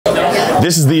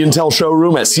This is the Intel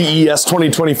showroom at CES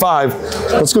 2025.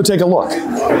 Let's go take a look.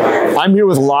 I'm here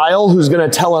with Lyle, who's going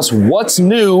to tell us what's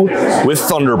new with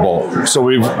Thunderbolt.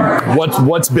 So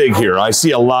what's big here? I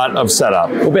see a lot of setup.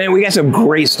 Well, Ben, we got some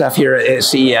great stuff here at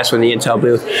CES with the Intel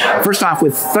booth. First off,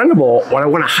 with Thunderbolt, what I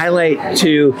want to highlight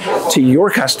to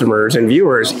your customers and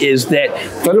viewers is that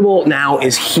Thunderbolt now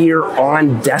is here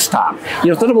on desktop.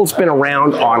 You know, Thunderbolt's been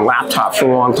around on laptops for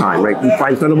a long time, right? We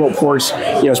find Thunderbolt ports,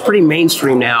 you know, it's pretty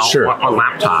mainstream now on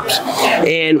laptops.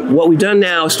 And what we've done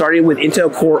now, starting with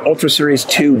Intel Core Ultra Series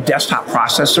 2 desktop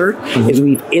processor, is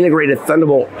we've integrated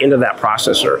Thunderbolt into that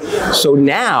processor. So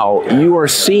now you are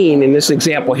seeing in this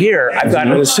example here, I've got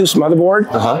an ASUS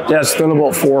motherboard that has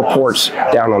Thunderbolt 4 ports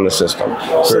down on the system.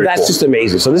 So that's just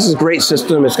amazing. So this is a great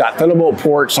system. It's got Thunderbolt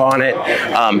ports on it.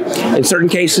 In certain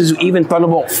cases, even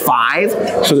Thunderbolt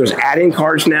 5. So there's add-in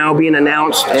cards now being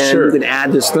announced, and you can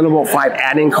add this Thunderbolt 5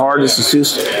 add-in card, this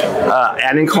ASUS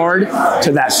add-in card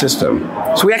to that system.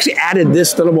 So we actually added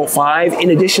this Thunderbolt 5 in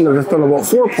addition to the Thunderbolt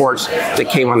 4 ports that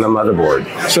came on the motherboard.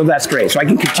 So that's great. So I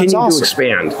can continue to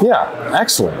expand. Yeah,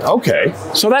 excellent. Okay.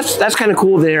 So that's kind of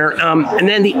cool there. And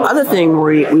then the other thing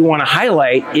we want to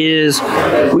highlight is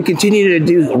we continue to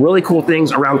do really cool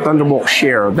things around Thunderbolt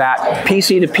Share, that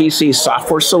PC to PC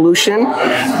software solution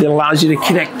that allows you to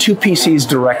connect two PCs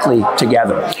directly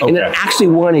together. And it actually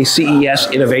won a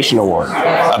CES Innovation Award.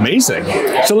 Amazing.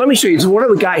 So let me show you. So what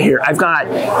do we got here? I've got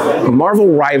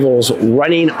Marvel Rivals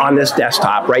running on this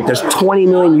desktop, right? There's 20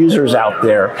 million users out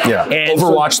there. Yeah. And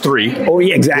Overwatch 3. Oh,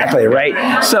 yeah, exactly,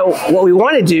 right? So what we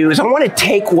want to do is I want to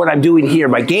take what I'm doing here,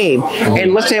 my game,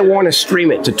 and let's say I want to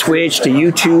stream it to Twitch, to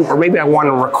YouTube, or maybe I want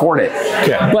to record it.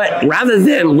 But rather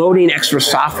than loading extra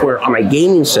software on my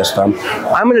gaming system,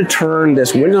 I'm going to turn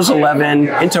this Windows 11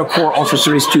 Intel Core Ultra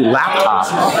Series 2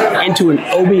 laptop into an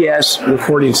OBS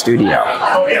recording studio.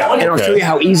 And I'll show you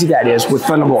how easy that is with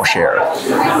Thunderbolt Share.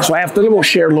 So I have Thunderbolt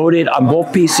Share loaded on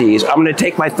both PCs. I'm going to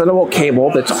take my Thunderbolt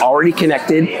cable that's already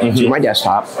connected to my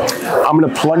desktop. I'm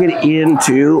going to plug it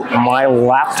into my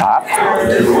laptop,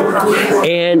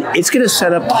 and it's going to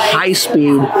set up a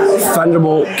high-speed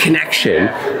Thunderbolt connection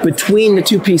between the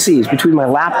two PCs, between my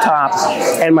laptop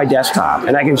and my desktop.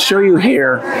 And I can show you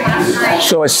here.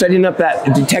 So it's setting up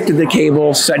that, detected the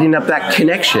cable, setting up that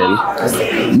connection.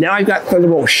 Now I've got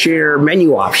Thunderbolt Share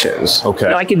menu options.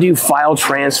 Now I can do file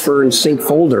transfer and sync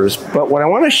folders, but what I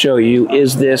want to show you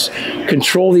is this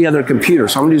control the other computer.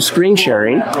 So I'm going to do screen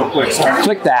sharing.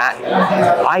 Click that.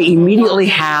 I immediately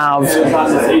have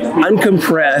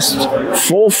uncompressed,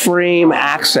 full frame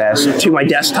access to my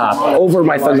desktop over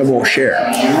my Thunderbolt Share.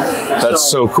 That's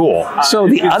so cool. So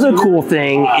the other cool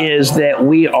thing is that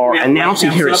we are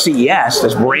announcing here at CES,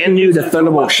 that's brand new to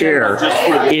Thunderbolt Share,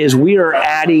 is we are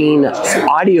adding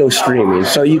audio streaming.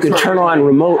 So you can turn on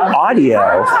remote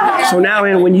audio. So now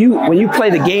when you play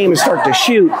the game and start to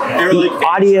shoot, the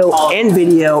audio and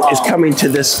video is coming to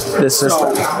this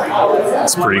system.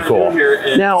 That's pretty cool.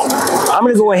 Now, I'm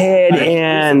going to go ahead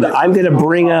and I'm going to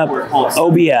bring up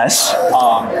OBS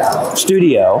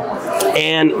Studio,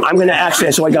 and I'm going to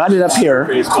actually, so I got it up here.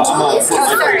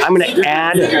 I'm going to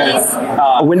add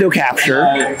a window capture.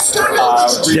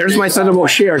 There's my Thunderbolt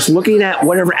Share. It's looking at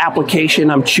whatever application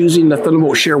I'm choosing the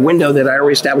Thunderbolt Share window that I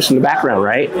already established in the background,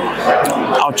 right?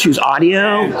 I'll choose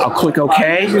audio. I'll click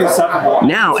OK.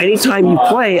 Now, anytime you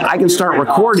play, I can start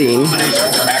recording.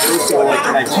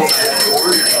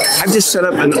 I've just set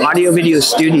up an audio video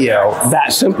studio,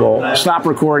 that simple. Stop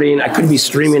recording. I could be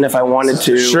streaming if I wanted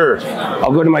to.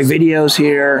 I'll go to my videos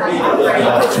here.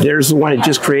 There's the one it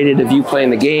just created of you playing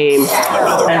the game.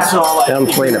 And I'm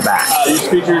playing it back.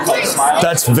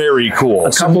 That's very cool.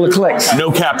 A couple of clicks.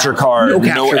 No capture card,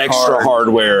 no extra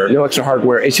hardware. No extra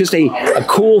hardware. It's just a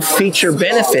cool feature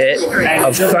benefit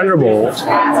of Thunderbolt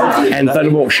and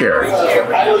Thunderbolt Share.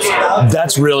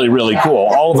 That's really, really cool.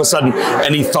 All of a sudden,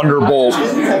 any Thunderbolt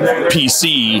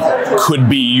PC could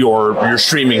be your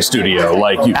streaming studio.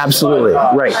 Absolutely,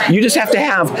 right. You just have to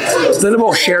have,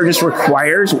 Thunderbolt Share just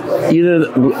requires either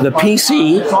the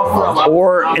PC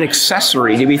or an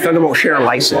accessory to be Thunderbolt Share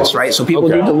licensed, right? So people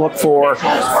need to look for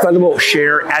Thunderbolt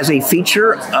Share as a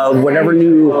feature of whatever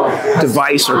new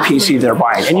device or PC they're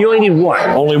buying. And you only need one.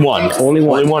 Only one. Only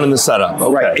one. Only one in the setup.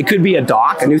 Right. It could be a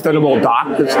dock, a new Thunderbolt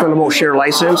dock that's Thunderbolt Share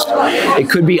licensed. It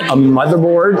could be a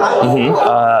motherboard,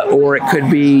 or it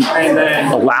could be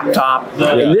a laptop.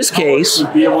 In this case,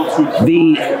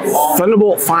 the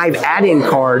Thunderbolt 5 add-in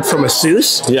card from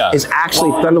ASUS is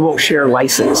actually Thunderbolt Share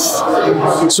licensed.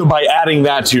 So by adding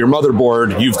that to your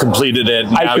motherboard, you've completed it.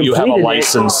 Now you have a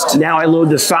licensed. Now I load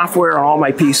the software on all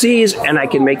my PCs, and I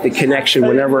can make the connection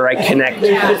whenever I connect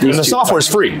these And the software's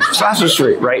free. Software's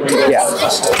free, right? Yeah.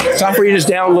 Software you just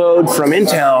download from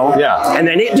Intel. Yeah. And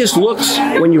then it just looks,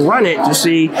 when you run it, to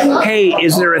see, hey,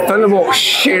 is there a Thunderbolt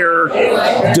Share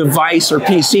device or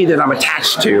PC that I'm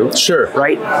attached to? Sure.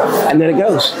 Right? And then it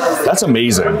goes. That's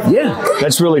amazing. Yeah.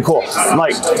 That's really cool.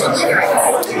 Like,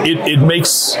 it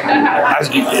makes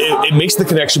the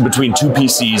connection between two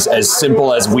PCs as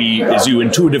simple as you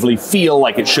intuitively feel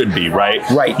like it should be, right?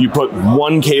 Right. You put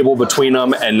one cable between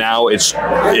them, and now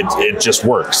it just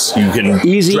works. You can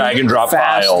drag and drop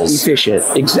fast, files. Efficient,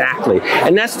 exactly.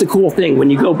 And that's the cool thing. When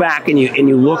you go back and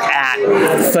you look at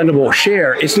Thunderbolt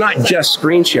Share, it's not just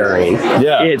screen sharing.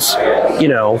 Yeah. It's,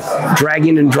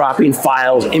 dragging and dropping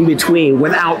files in between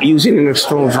without using an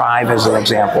external drive as an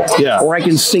example. Yeah. Or I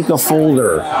can sync a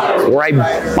folder. Or I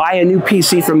buy a new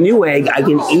PC from Newegg, I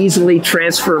can easily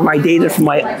transfer my data from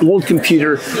my old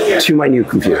computer to my new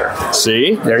computer.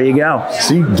 See? There you go.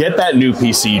 See, get that new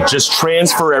PC, just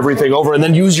transfer everything over, and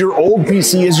then use your old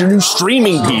PC as your new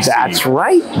streaming PC. That's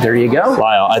right. There you go.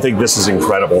 Lyle, I think this is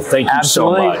incredible. Thank you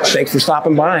so much. Thanks for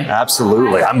stopping by.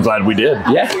 Absolutely. I'm glad we did.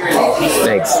 Yeah.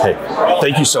 Thanks. Hey,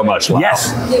 thank you so much, Lyle.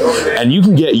 Yes. And you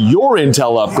can get your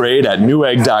Intel upgrade at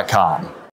Newegg.com.